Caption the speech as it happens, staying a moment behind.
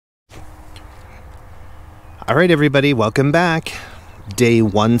All right, everybody, welcome back. Day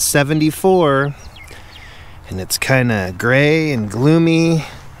 174, and it's kind of gray and gloomy,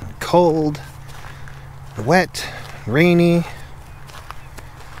 cold, wet, rainy.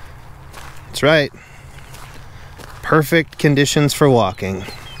 That's right. Perfect conditions for walking.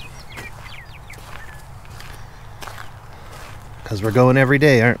 Because we're going every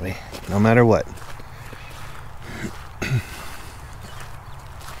day, aren't we? No matter what.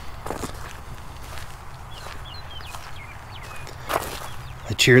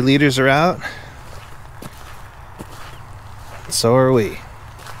 The cheerleaders are out. So are we.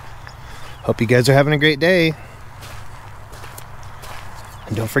 Hope you guys are having a great day.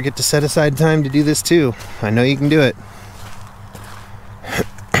 And don't forget to set aside time to do this too. I know you can do it.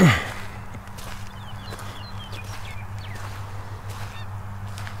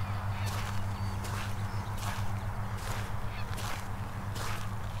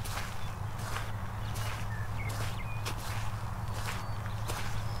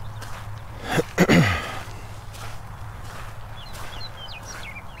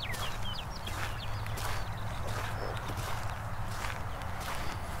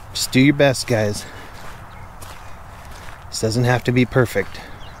 Just do your best, guys. This doesn't have to be perfect.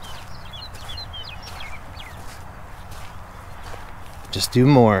 Just do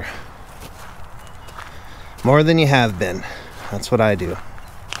more. More than you have been. That's what I do.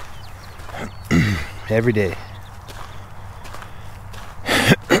 Every day.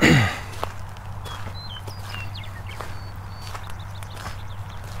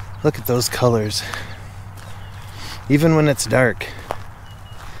 Look at those colors. Even when it's dark.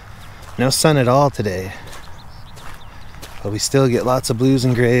 No sun at all today, but we still get lots of blues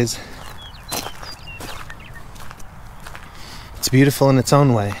and grays. It's beautiful in its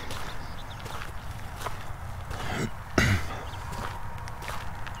own way.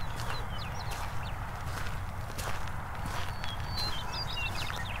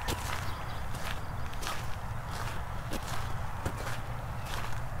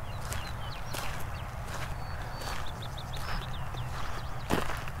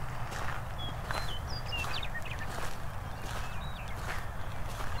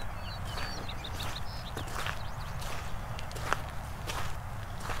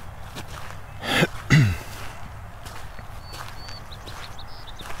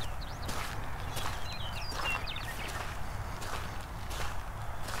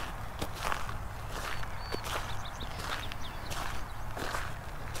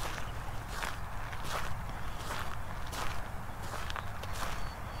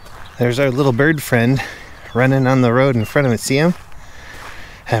 There's our little bird friend running on the road in front of it. See him?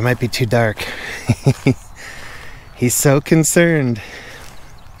 It might be too dark. He's so concerned.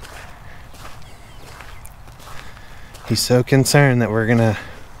 He's so concerned that we're gonna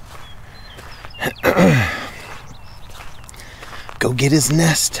go get his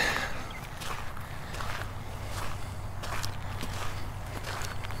nest.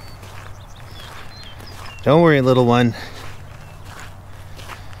 Don't worry, little one.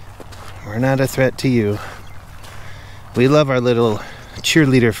 We're not a threat to you. We love our little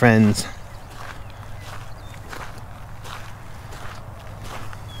cheerleader friends.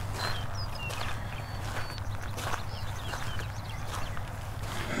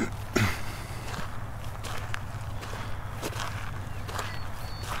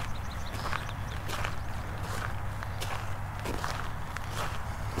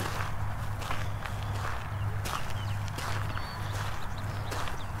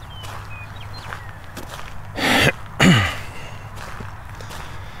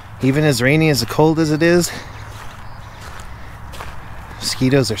 Even as rainy, as cold as it is,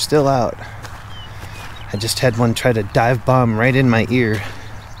 mosquitoes are still out. I just had one try to dive bomb right in my ear.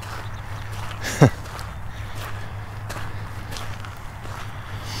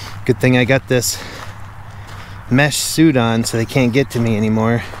 Good thing I got this mesh suit on so they can't get to me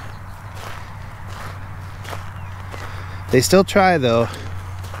anymore. They still try though.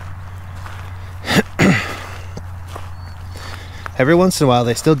 Every once in a while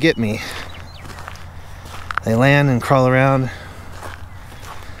they still get me. They land and crawl around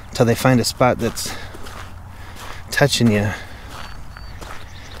until they find a spot that's touching you.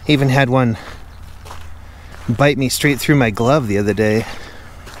 Even had one bite me straight through my glove the other day.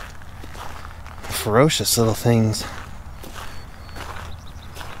 Ferocious little things.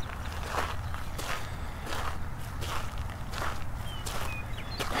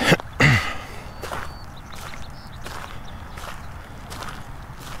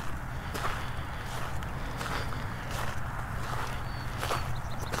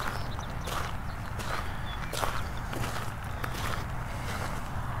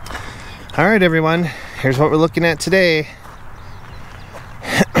 All right, everyone. here's what we're looking at today.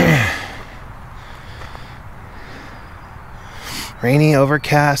 Rainy,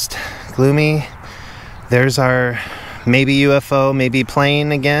 overcast, gloomy. There's our maybe UFO, maybe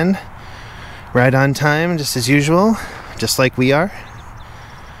plane again. Right on time, just as usual, just like we are.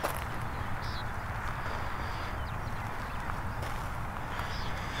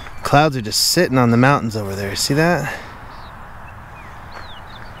 Clouds are just sitting on the mountains over there. See that?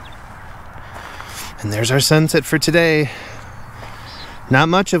 And there's our sunset for today. Not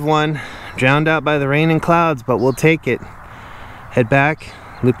much of one, drowned out by the rain and clouds, but we'll take it. Head back,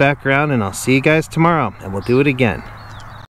 loop back around, and I'll see you guys tomorrow, and we'll do it again.